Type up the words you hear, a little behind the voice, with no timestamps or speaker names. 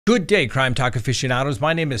Good day, Crime Talk aficionados.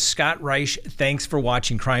 My name is Scott Reisch. Thanks for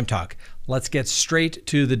watching Crime Talk. Let's get straight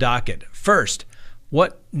to the docket. First,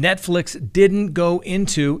 what Netflix didn't go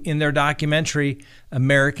into in their documentary,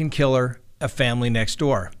 American Killer, A Family Next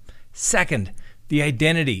Door. Second, the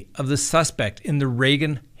identity of the suspect in the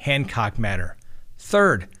Reagan Hancock matter.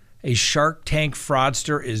 Third, a Shark Tank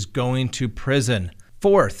fraudster is going to prison.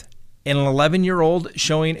 Fourth, an 11-year-old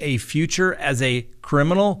showing a future as a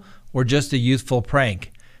criminal or just a youthful prank.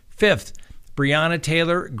 Fifth, Breonna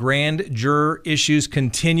Taylor grand juror issues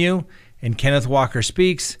continue and Kenneth Walker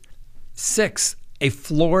speaks. Sixth, a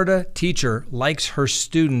Florida teacher likes her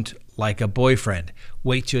student like a boyfriend.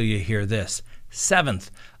 Wait till you hear this.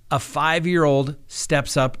 Seventh, a 5-year-old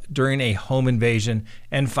steps up during a home invasion.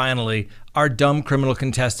 And finally, our dumb criminal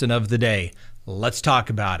contestant of the day. Let's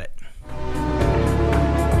talk about it.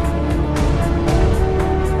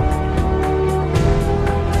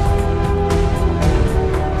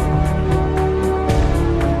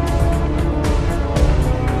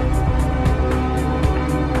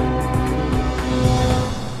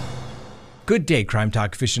 Good day, Crime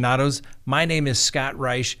Talk aficionados. My name is Scott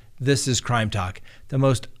Reisch. This is Crime Talk, the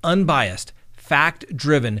most unbiased,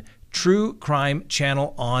 fact-driven, true crime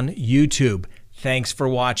channel on YouTube. Thanks for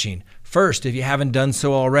watching. First, if you haven't done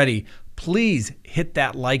so already, please hit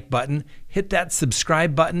that like button, hit that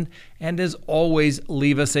subscribe button, and as always,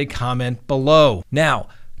 leave us a comment below. Now,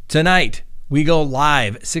 tonight, we go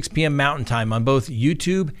live 6 p.m. Mountain Time on both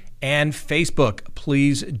YouTube and Facebook.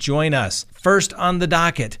 Please join us. First on the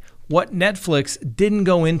docket, what Netflix didn't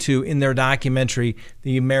go into in their documentary,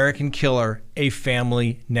 The American Killer, A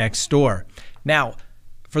Family Next Door. Now,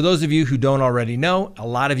 for those of you who don't already know, a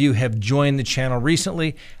lot of you have joined the channel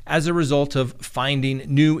recently as a result of finding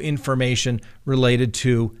new information related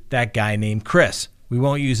to that guy named Chris. We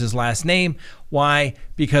won't use his last name. Why?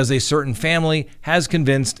 Because a certain family has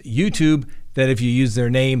convinced YouTube that if you use their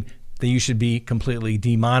name, then you should be completely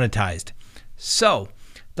demonetized. So,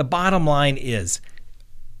 the bottom line is,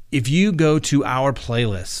 if you go to our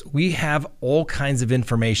playlists, we have all kinds of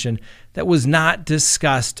information that was not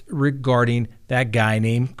discussed regarding that guy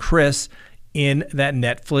named Chris in that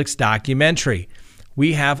Netflix documentary.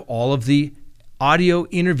 We have all of the audio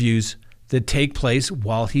interviews that take place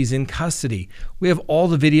while he's in custody. We have all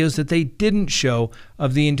the videos that they didn't show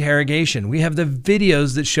of the interrogation. We have the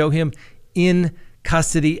videos that show him in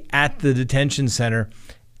custody at the detention center.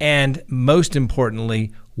 And most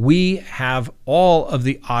importantly, we have all of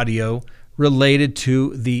the audio related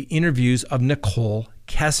to the interviews of Nicole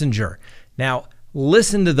Kessinger. Now,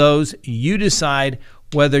 listen to those. You decide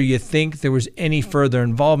whether you think there was any further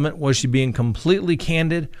involvement. Was she being completely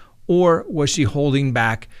candid, or was she holding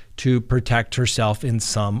back to protect herself in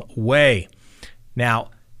some way?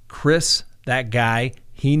 Now, Chris, that guy,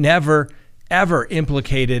 he never, ever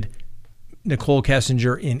implicated Nicole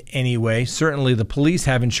Kessinger in any way. Certainly the police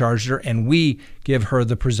haven't charged her, and we give her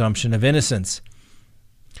the presumption of innocence.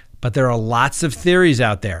 But there are lots of theories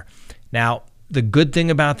out there. Now, the good thing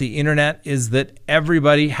about the internet is that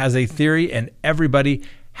everybody has a theory and everybody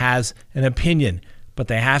has an opinion, but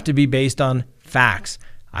they have to be based on facts.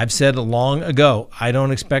 I've said long ago, I don't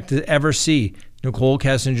expect to ever see Nicole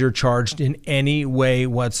Kessinger charged in any way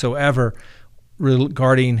whatsoever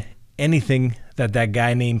regarding anything that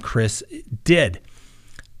guy named Chris did,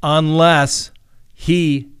 unless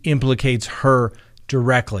he implicates her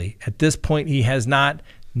directly. At this point, he has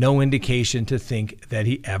no indication to think that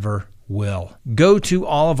he ever will. Go to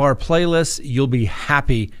all of our playlists. You'll be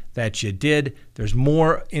happy that you did. There's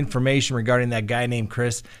more information regarding that guy named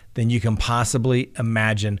Chris than you can possibly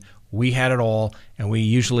imagine. We had it all, and we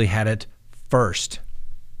usually had it first.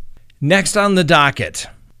 Next on the docket,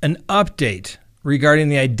 an update regarding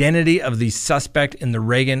the identity of the suspect in the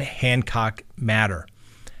Reagan Hancock matter.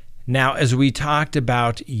 Now, as we talked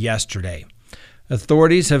about yesterday,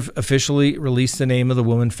 authorities have officially released the name of the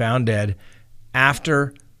woman found dead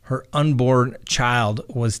after her unborn child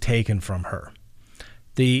was taken from her.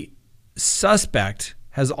 The suspect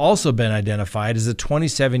has also been identified as a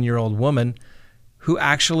 27-year-old woman who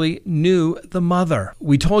actually knew the mother.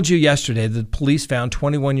 We told you yesterday that police found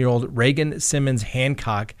 21-year-old Reagan Simmons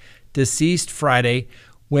Hancock deceased Friday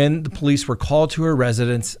when the police were called to her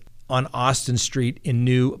residence on Austin Street in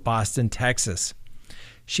New Boston, Texas.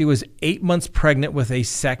 She was 8 months pregnant with a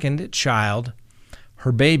second child.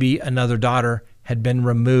 Her baby, another daughter, had been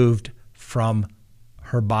removed from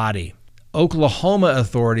her body. Oklahoma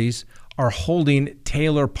authorities are holding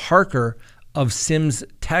Taylor Parker of Sims,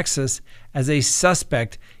 Texas, as a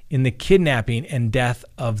suspect in the kidnapping and death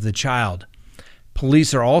of the child.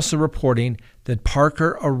 Police are also reporting that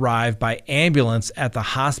Parker arrived by ambulance at the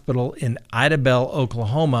hospital in Idabel,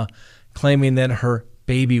 Oklahoma, claiming that her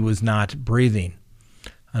baby was not breathing.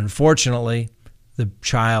 Unfortunately, the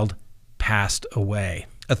child passed away.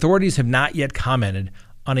 Authorities have not yet commented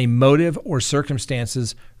on a motive or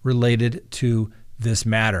circumstances related to this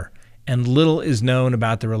matter, and little is known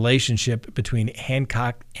about the relationship between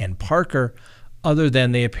Hancock and Parker other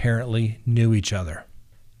than they apparently knew each other.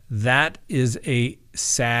 That is a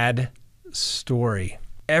sad story.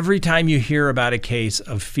 Every time you hear about a case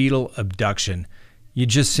of fetal abduction, you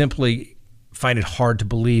just simply find it hard to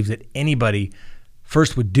believe that anybody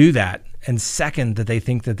first would do that, and second, that they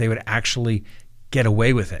think that they would actually get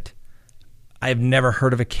away with it. I have never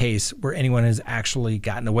heard of a case where anyone has actually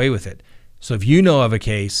gotten away with it. So if you know of a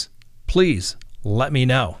case, please let me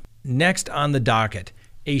know. Next on the docket,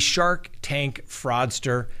 a Shark Tank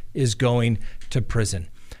fraudster is going to prison.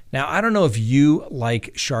 Now, I don't know if you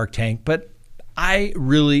like Shark Tank, but I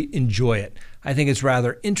really enjoy it. I think it's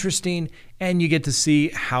rather interesting, and you get to see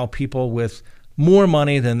how people with more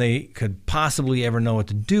money than they could possibly ever know what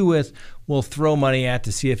to do with will throw money at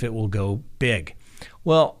to see if it will go big.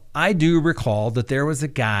 Well, I do recall that there was a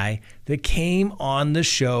guy that came on the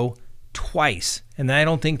show twice, and I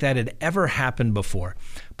don't think that had ever happened before.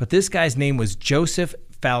 But this guy's name was Joseph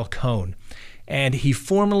Falcone, and he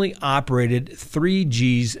formerly operated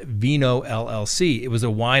 3G's Vino LLC. It was a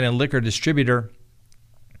wine and liquor distributor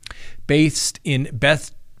based in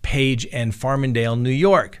Bethpage and Farmingdale, New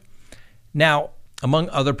York. Now, among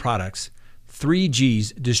other products,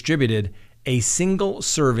 3G's distributed a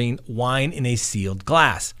single-serving wine in a sealed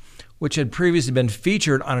glass, which had previously been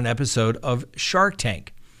featured on an episode of Shark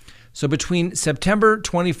Tank. So between September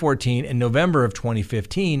 2014 and November of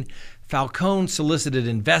 2015, Falcone solicited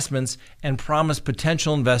investments and promised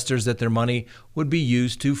potential investors that their money would be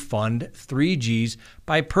used to fund 3G's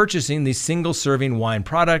by purchasing the single-serving wine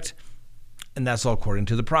product, and that's all according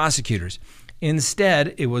to the prosecutors.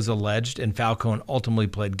 Instead, it was alleged, and Falcone ultimately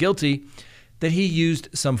pled guilty, that he used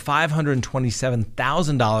some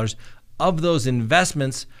 $527,000 of those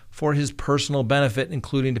investments for his personal benefit,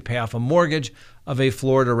 including to pay off a mortgage of a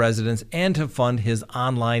Florida residence and to fund his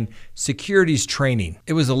online securities training.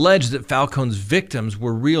 It was alleged that Falcone's victims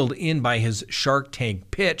were reeled in by his Shark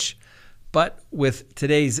Tank pitch, but with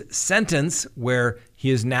today's sentence, where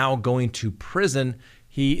he is now going to prison,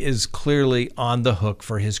 he is clearly on the hook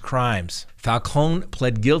for his crimes. Falcone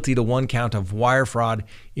pled guilty to one count of wire fraud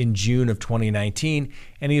in June of 2019,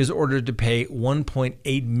 and he was ordered to pay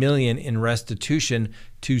 $1.8 million in restitution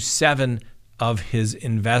to 7 of his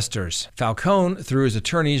investors. Falcone, through his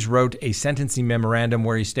attorneys, wrote a sentencing memorandum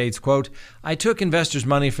where he states, quote, "I took investors'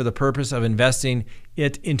 money for the purpose of investing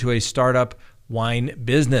it into a startup wine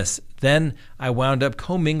business. Then I wound up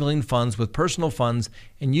commingling funds with personal funds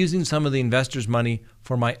and using some of the investors' money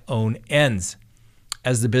for my own ends.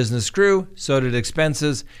 As the business grew, so did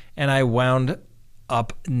expenses, and I wound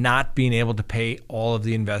up not being able to pay all of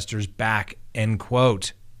the investors back," end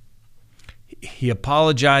quote. He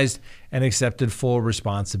apologized and accepted full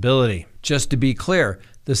responsibility. Just to be clear,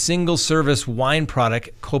 the single-service wine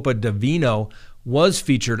product Copa di Vino was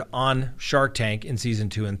featured on Shark Tank in season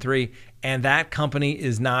 2 and 3, and that company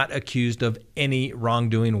is not accused of any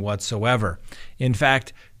wrongdoing whatsoever. In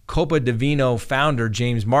fact, Copa di Vino founder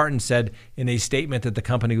James Martin said in a statement that the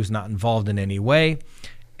company was not involved in any way,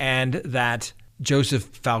 and that Joseph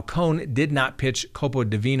Falcone did not pitch Copa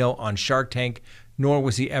di Vino on Shark Tank, nor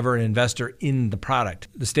was he ever an investor in the product.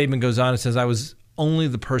 The statement goes on and says, "I was only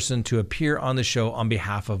the person to appear on the show on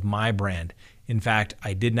behalf of my brand. In fact,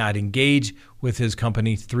 I did not engage with his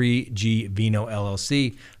company 3G Vino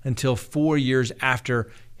LLC until 4 years after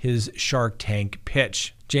his Shark Tank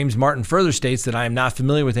pitch." James Martin further states that I am not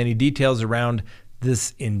familiar with any details around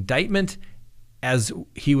this indictment, as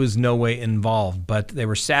he was no way involved, but they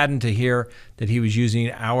were saddened to hear that he was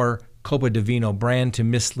using our Copa di Vino brand to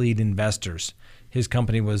mislead investors. His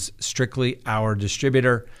company was strictly our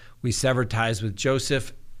distributor. We severed ties with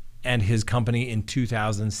Joseph and his company in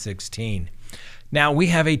 2016. Now, we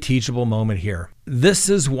have a teachable moment here. This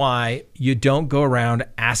is why you don't go around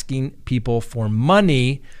asking people for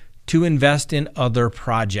money to invest in other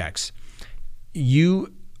projects.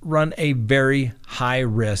 You run a very high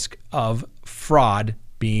risk of fraud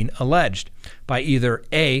being alleged by either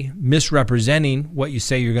A, misrepresenting what you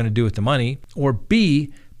say you're going to do with the money, or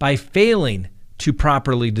B, by failing to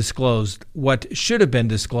properly disclose what should have been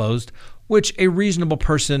disclosed, which a reasonable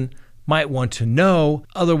person might want to know.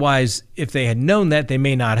 Otherwise, if they had known that, they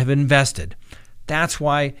may not have invested. That's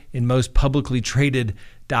why in most publicly traded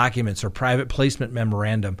documents or private placement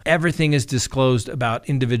memorandum, everything is disclosed about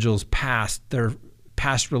individuals' past, their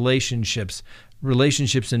past relationships,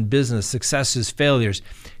 relationships in business, successes, failures.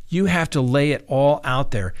 You have to lay it all out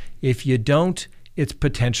there. If you don't, it's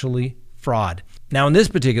potentially fraud. Now, in this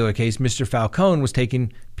particular case, Mr. Falcone was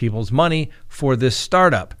taking people's money for this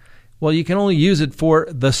startup. Well, you can only use it for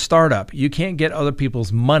the startup. You can't get other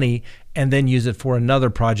people's money and then use it for another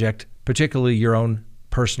project, particularly your own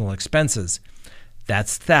personal expenses.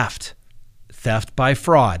 That's theft. Theft by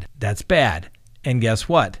fraud. That's bad. And guess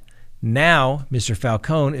what? Now, Mr.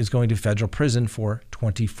 Falcone is going to federal prison for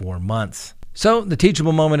 24 months. So the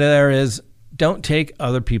teachable moment there is don't take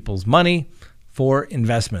other people's money for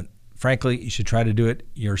investment. Frankly, you should try to do it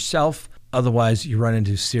yourself. Otherwise, you run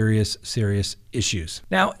into serious, serious issues.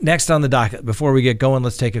 Now, next on the docket, before we get going,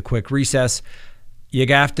 let's take a quick recess. You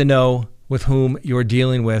have to know with whom you're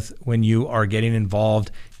dealing with when you are getting involved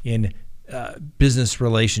in business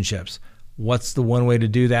relationships. What's the one way to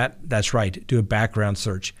do that? That's right. Do a background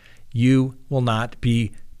search. You will not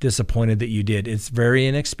be disappointed that you did. It's very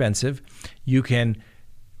inexpensive. You can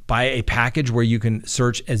buy a package where you can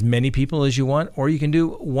search as many people as you want, or you can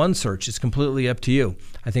do one search. It's completely up to you.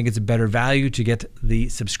 I think it's a better value to get the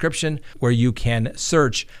subscription where you can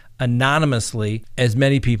search anonymously as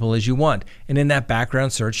many people as you want. And in that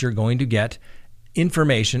background search, you're going to get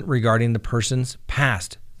information regarding the person's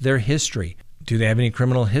past, their history. Do they have any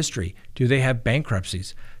criminal history? Do they have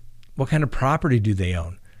bankruptcies? What kind of property do they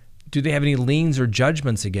own? Do they have any liens or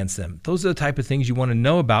judgments against them? Those are the type of things you want to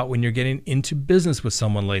know about when you're getting into business with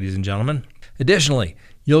someone, ladies and gentlemen. Additionally,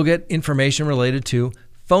 you'll get information related to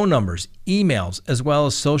phone numbers, emails, as well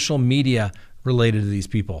as social media related to these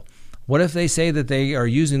people. What if they say that they are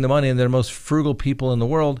using the money and they're the most frugal people in the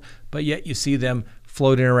world, but yet you see them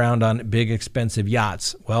floating around on big, expensive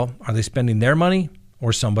yachts? Well, are they spending their money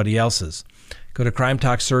or somebody else's? Go to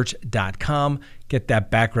crimetalksearch.com, get that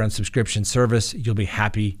background subscription service. You'll be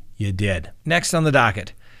happy you did. Next on the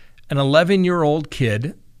docket, an 11-year-old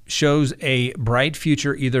kid shows a bright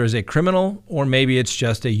future either as a criminal or maybe it's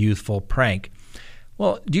just a youthful prank.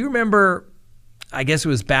 Well, do you remember, I guess it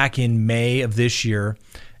was back in May of this year,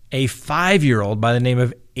 a 5-year-old by the name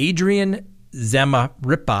of Adrian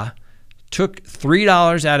Zamarripa took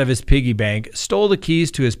 $3 out of his piggy bank, stole the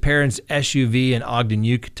keys to his parents' SUV in Ogden,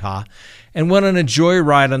 Utah, and went on a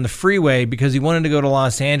joyride on the freeway because he wanted to go to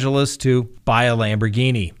Los Angeles to buy a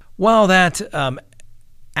Lamborghini. While that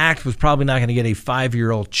act was probably not going to get a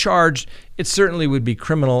 5-year-old charged, it certainly would be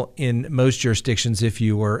criminal in most jurisdictions if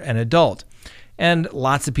you were an adult. And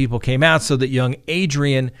lots of people came out so that young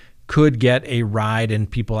Adrian could get a ride, and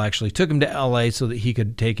people actually took him to LA so that he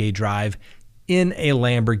could take a drive in a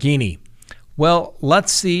Lamborghini. Well,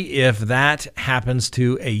 let's see if that happens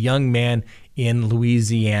to a young man in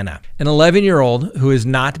Louisiana. An 11-year-old who has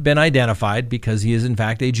not been identified because he is in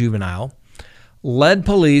fact a juvenile led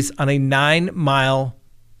police on a 9-mile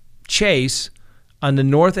chase on the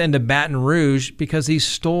north end of Baton Rouge because he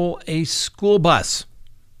stole a school bus.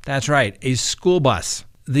 That's right, a school bus.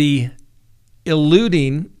 The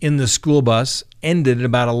eluding in the school bus ended at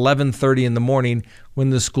about 11:30 in the morning when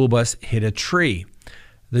the school bus hit a tree.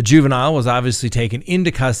 The juvenile was obviously taken into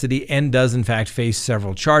custody and does in fact face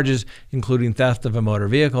several charges, including theft of a motor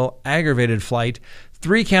vehicle, aggravated flight,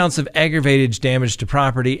 3 counts of aggravated damage to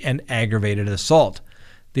property, and aggravated assault.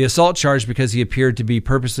 The assault charge because he appeared to be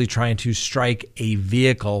purposely trying to strike a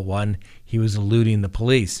vehicle when he was eluding the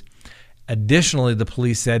police. Additionally, the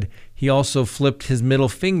police said he also flipped his middle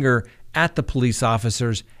finger at the police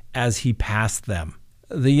officers as he passed them.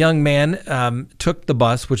 The young man took the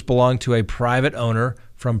bus, which belonged to a private owner,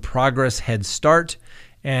 from Progress Head Start,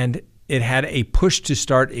 and it had a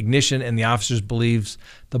push-to-start ignition, and the officers believes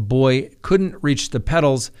the boy couldn't reach the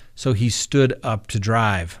pedals, so he stood up to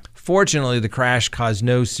drive. Fortunately, the crash caused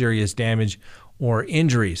no serious damage or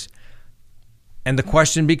injuries. And the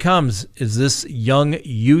question becomes, is this young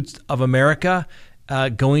youth of America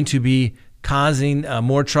going to be causing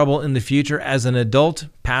more trouble in the future as an adult?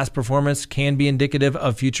 Past performance can be indicative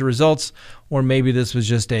of future results, or maybe this was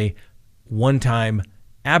just a one-time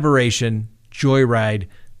aberration, joyride,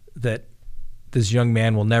 that this young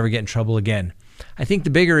man will never get in trouble again. I think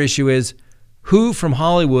the bigger issue is who from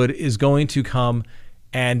Hollywood is going to come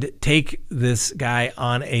and take this guy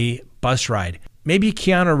on a bus ride. Maybe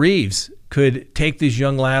Keanu Reeves could take this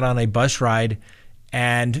young lad on a bus ride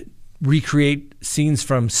and recreate scenes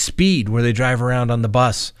from Speed where they drive around on the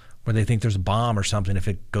bus where they think there's a bomb or something if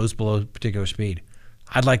it goes below a particular speed.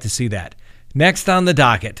 I'd like to see that. Next on the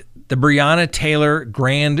docket, the Breonna Taylor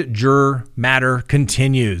grand juror matter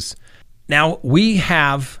continues. Now, we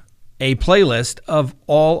have a playlist of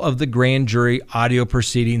all of the grand jury audio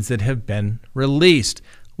proceedings that have been released.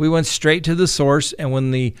 We went straight to the source, and when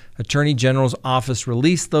the Attorney General's office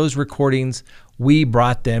released those recordings, we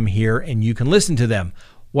brought them here, and you can listen to them.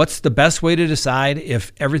 What's the best way to decide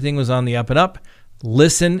if everything was on the up and up?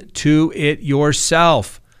 Listen to it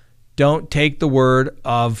yourself. Don't take the word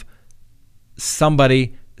of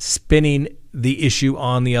somebody spinning the issue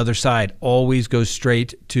on the other side. Always go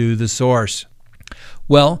straight to the source.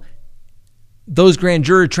 Well, those grand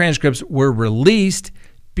jury transcripts were released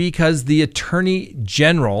because the Attorney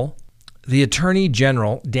General,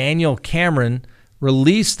 Daniel Cameron,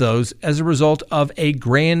 released those as a result of a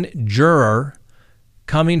grand juror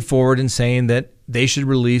coming forward and saying that they should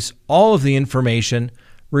release all of the information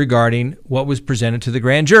regarding what was presented to the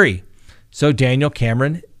grand jury. So Daniel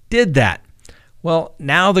Cameron did that. Well,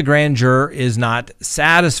 now the grand juror is not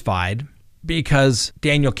satisfied because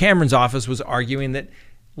Daniel Cameron's office was arguing that,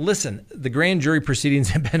 listen, the grand jury proceedings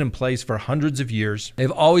have been in place for hundreds of years. They've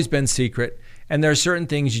always been secret, and there are certain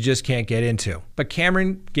things you just can't get into. But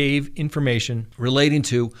Cameron gave information relating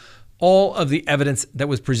to all of the evidence that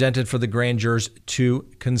was presented for the grand jurors to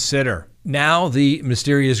consider. Now the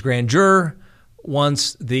mysterious grand juror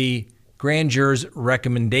wants the grand jurors'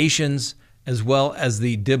 recommendations as well as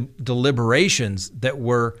the deliberations that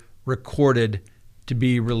were recorded to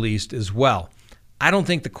be released as well. I don't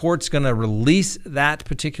think the court's going to release that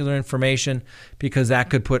particular information because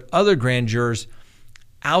that could put other grand jurors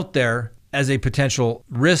out there as a potential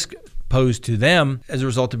risk posed to them as a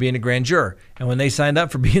result of being a grand juror. And when they signed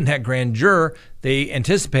up for being that grand juror, they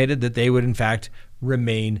anticipated that they would in fact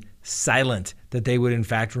remain silent, that they would in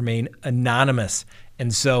fact remain anonymous.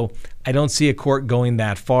 And so I don't see a court going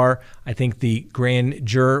that far. I think the grand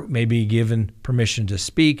juror may be given permission to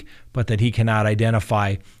speak, but that he cannot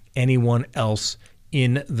identify anyone else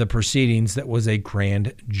in the proceedings that was a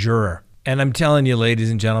grand juror. And I'm telling you, ladies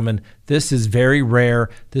and gentlemen, this is very rare.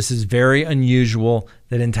 This is very unusual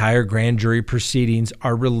that entire grand jury proceedings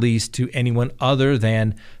are released to anyone other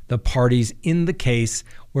than the parties in the case,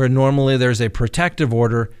 where normally there's a protective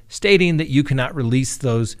order stating that you cannot release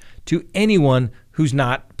those to anyone who's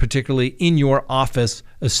not particularly in your office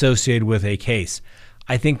associated with a case.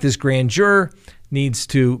 I think this grand juror needs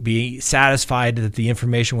to be satisfied that the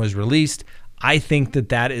information was released. I think that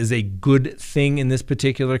that is a good thing in this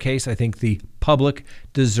particular case. I think the public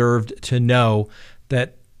deserved to know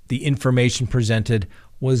that the information presented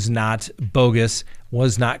was not bogus,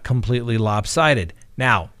 was not completely lopsided.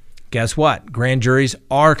 Now, guess what? Grand juries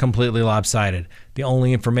are completely lopsided. The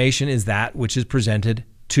only information is that which is presented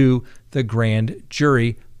to the grand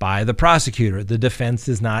jury by the prosecutor. The defense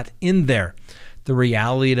is not in there. The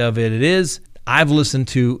reality of it is, I've listened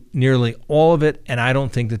to nearly all of it, and I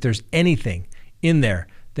don't think that there's anything in there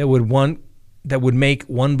that would make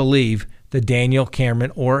one believe that Daniel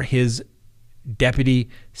Cameron or his deputy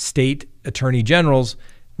state attorney generals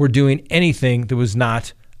were doing anything that was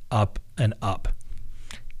not up and up.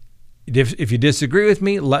 If you disagree with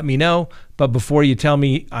me, let me know. But before you tell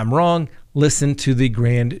me I'm wrong, listen to the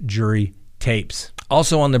grand jury tapes.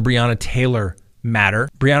 Also on the Breonna Taylor matter,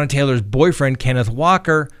 Breonna Taylor's boyfriend, Kenneth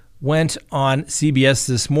Walker, went on CBS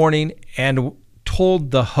this morning and told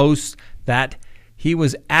the hosts that he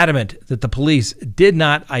was adamant that the police did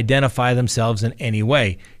not identify themselves in any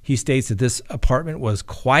way. He states that this apartment was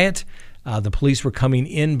quiet. The police were coming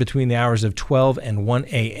in between the hours of 12 and 1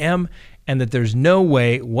 a.m., and that there's no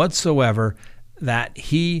way whatsoever that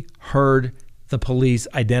he heard the police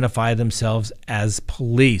identify themselves as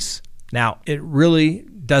police. Now, it really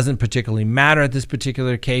doesn't particularly matter at this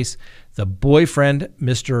particular case. The boyfriend,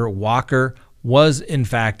 Mr. Walker, was in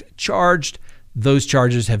fact charged. Those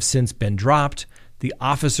charges have since been dropped. The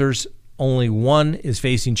officers, only one is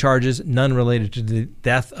facing charges, none related to the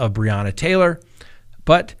death of Breonna Taylor.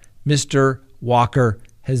 But Mr. Walker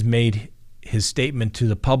has made his statement to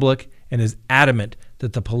the public and is adamant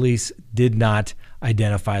that the police did not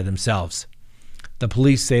identify themselves. The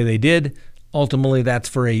police say they did. Ultimately, that's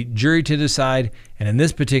for a jury to decide. And in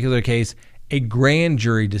this particular case, a grand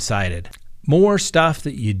jury decided. More stuff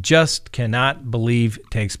that you just cannot believe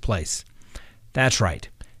takes place. That's right.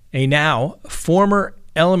 A now former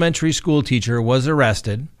elementary school teacher was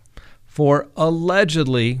arrested for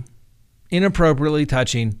allegedly inappropriately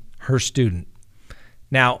touching her student.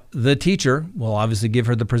 Now, the teacher will obviously give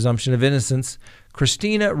her the presumption of innocence.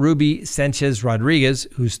 Christina Ruby Sanchez Rodriguez,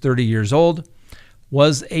 who's 30 years old,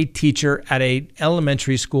 was a teacher at an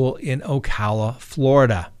elementary school in Ocala,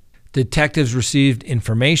 Florida. Detectives received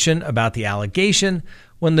information about the allegation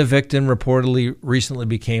when the victim reportedly recently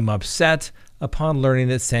became upset upon learning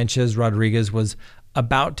that Sanchez Rodriguez was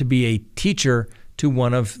about to be a teacher to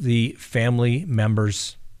one of the family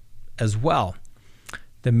members as well.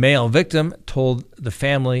 The male victim told the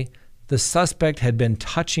family the suspect had been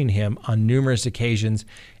touching him on numerous occasions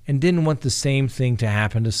and didn't want the same thing to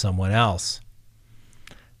happen to someone else.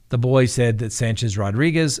 The boy said that Sanchez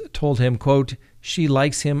Rodriguez told him, quote, "She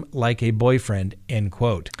likes him like a boyfriend," end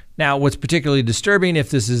quote. Now, what's particularly disturbing, if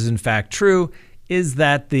this is in fact true, is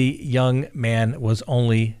that the young man was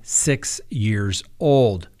only 6 years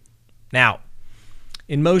old. Now,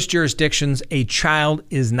 in most jurisdictions, a child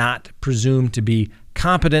is not presumed to be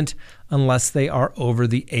competent unless they are over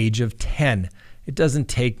the age of 10. It doesn't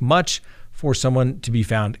take much for someone to be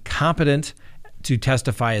found competent to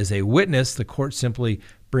testify as a witness. The court simply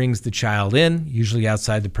brings the child in, usually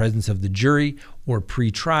outside the presence of the jury or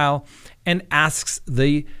pre-trial, and asks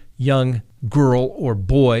the young girl or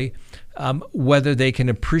boy whether they can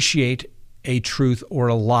appreciate a truth or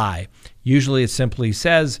a lie. Usually it simply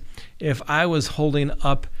says, if I was holding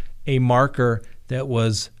up a marker that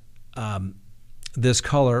was this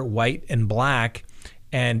color, white and black,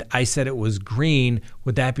 and I said it was green,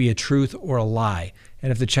 would that be a truth or a lie?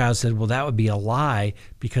 And if the child said, well, that would be a lie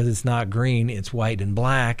because it's not green, it's white and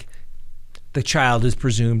black, the child is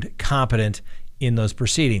presumed competent in those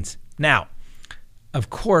proceedings. Now, of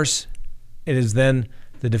course, it is then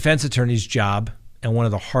the defense attorney's job, and one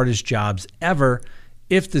of the hardest jobs ever,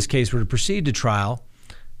 if this case were to proceed to trial,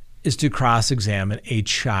 is to cross-examine a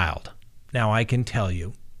child. Now, I can tell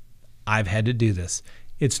you, I've had to do this.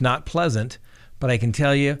 It's not pleasant, but I can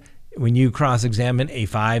tell you, when you cross-examine a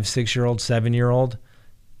 5, 6-year-old, 7-year-old,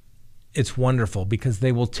 it's wonderful because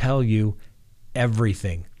they will tell you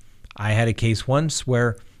everything. I had a case once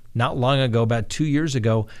where not long ago, about 2 years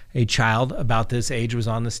ago, a child about this age was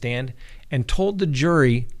on the stand and told the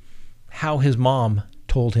jury how his mom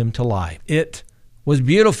told him to lie. It was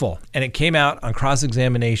beautiful, and it came out on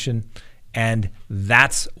cross-examination, and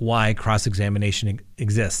that's why cross-examination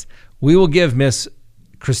exists. We will give Miss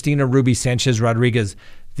Cristina Ruby Sanchez Rodriguez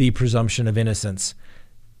the presumption of innocence.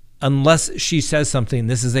 Unless she says something,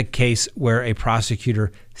 this is a case where a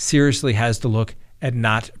prosecutor seriously has to look at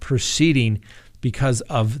not proceeding because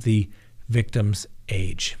of the victim's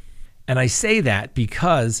age. And I say that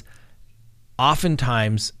because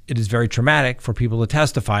oftentimes it is very traumatic for people to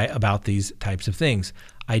testify about these types of things.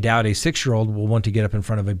 I doubt a 6-year-old will want to get up in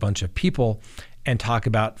front of a bunch of people and talk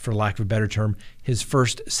about, for lack of a better term, his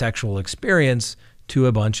first sexual experience to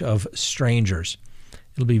a bunch of strangers.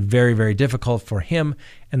 It'll be very, very difficult for him,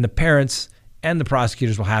 and the parents and the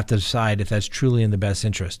prosecutors will have to decide if that's truly in the best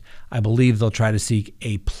interest. I believe they'll try to seek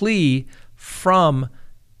a plea from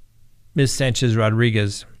Ms. Sanchez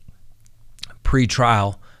Rodriguez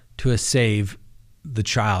pre-trial to save the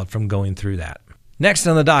child from going through that. Next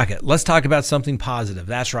on the docket, let's talk about something positive.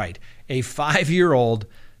 That's right. A 5-year-old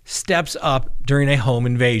steps up during a home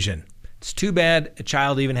invasion. It's too bad a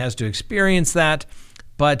child even has to experience that,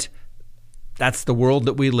 but that's the world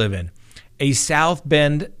that we live in. A South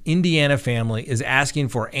Bend, Indiana family is asking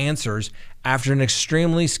for answers after an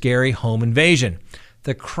extremely scary home invasion.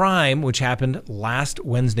 The crime, which happened last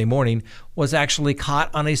Wednesday morning, was actually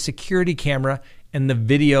caught on a security camera, and the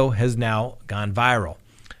video has now gone viral.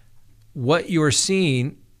 What you are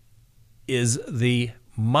seeing is the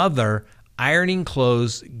mother ironing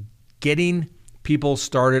clothes, getting people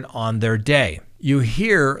started on their day. You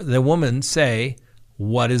hear the woman say,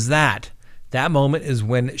 "What is that?" That moment is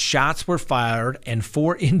when shots were fired and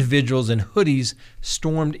 4 individuals in hoodies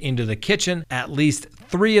stormed into the kitchen. At least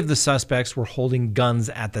 3 of the suspects were holding guns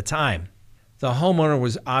at the time. The homeowner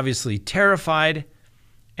was obviously terrified,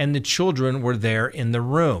 and the children were there in the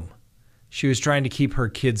room. She was trying to keep her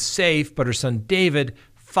kids safe, but her son David,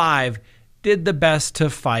 5, did the best to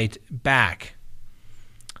fight back.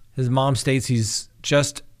 His mom states he's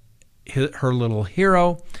just her little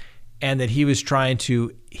hero and that he was trying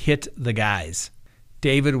to hit the guys.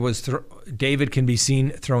 David can be seen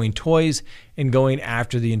throwing toys and going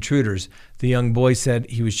after the intruders. The young boy said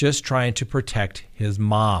he was just trying to protect his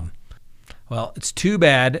mom. Well, it's too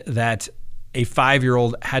bad that a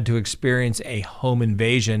 5-year-old had to experience a home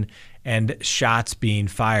invasion and shots being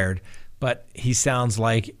fired, but he sounds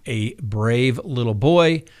like a brave little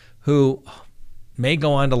boy who may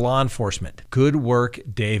go on to law enforcement. Good work,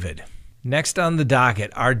 David. Next on the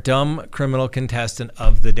docket, our dumb criminal contestant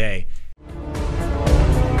of the day.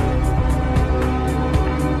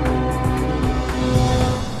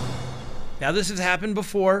 Now, this has happened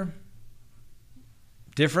before.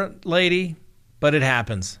 Different lady, but it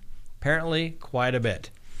happens. Apparently, quite a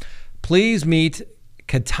bit. Please meet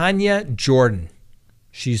Katanya Jordan.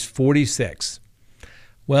 She's 46.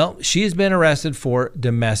 Well, she's been arrested for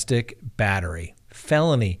domestic battery,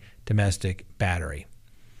 felony domestic battery.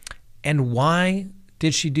 And why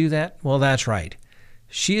did she do that? Well, that's right.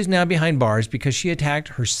 She is now behind bars because she attacked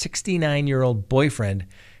her 69-year-old boyfriend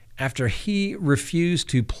after he refused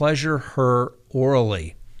to pleasure her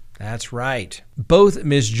orally. That's right. Both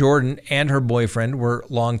Ms. Jordan and her boyfriend were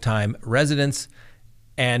longtime residents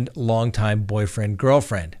and longtime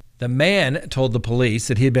boyfriend-girlfriend. The man told the police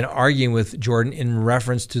that he had been arguing with Jordan in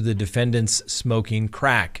reference to the defendant's smoking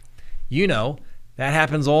crack. You know, that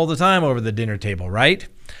happens all the time over the dinner table, right?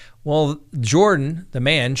 Well, Jordan, the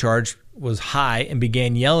man charged, was high and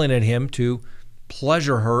began yelling at him to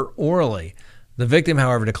pleasure her orally. The victim,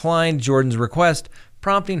 however, declined Jordan's request,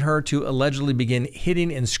 prompting her to allegedly begin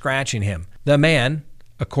hitting and scratching him. The man,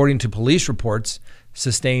 according to police reports,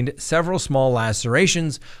 sustained several small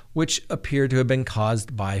lacerations, which appeared to have been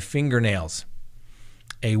caused by fingernails.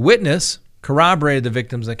 A witness corroborated the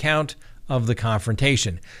victim's account of the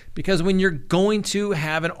confrontation, because when you're going to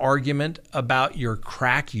have an argument about your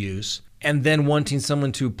crack use and then wanting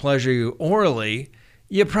someone to pleasure you orally,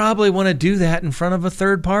 you probably want to do that in front of a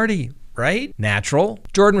third party, right? Natural.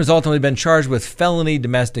 Jordan has ultimately been charged with felony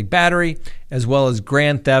domestic battery as well as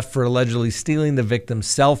grand theft for allegedly stealing the victim's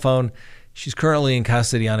cell phone. She's currently in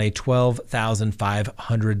custody on a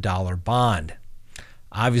 $12,500 bond.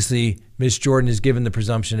 Obviously, Ms. Jordan is given the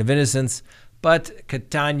presumption of innocence, but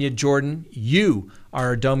Katanya Jordan, you are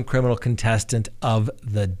our dumb criminal contestant of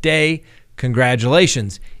the day.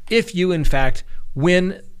 Congratulations. If you, in fact,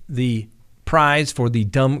 win the prize for the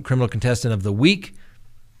dumb criminal contestant of the week,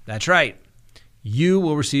 that's right, you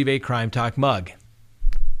will receive a Crime Talk mug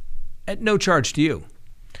at no charge to you.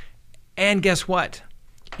 And guess what?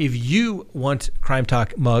 If you want Crime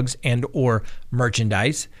Talk mugs and or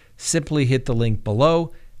merchandise, simply hit the link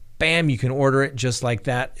below. Bam, you can order it just like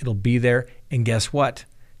that. It'll be there. And guess what?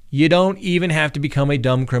 You don't even have to become a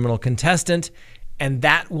dumb criminal contestant, and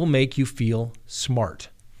that will make you feel smart.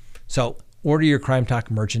 So order your Crime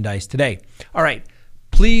Talk merchandise today. All right.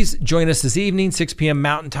 Please join us this evening, 6 p.m.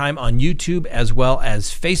 Mountain Time on YouTube as well as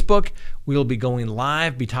Facebook. We'll be going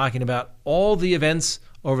live, be talking about all the events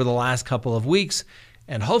over the last couple of weeks,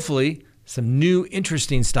 and hopefully some new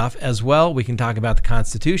interesting stuff as well. We can talk about the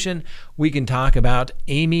Constitution. We can talk about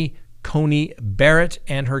Amy Coney Barrett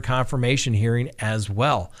and her confirmation hearing as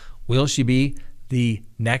well. Will she be the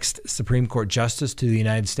next Supreme Court Justice to the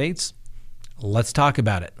United States? Let's talk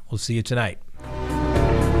about it. We'll see you tonight.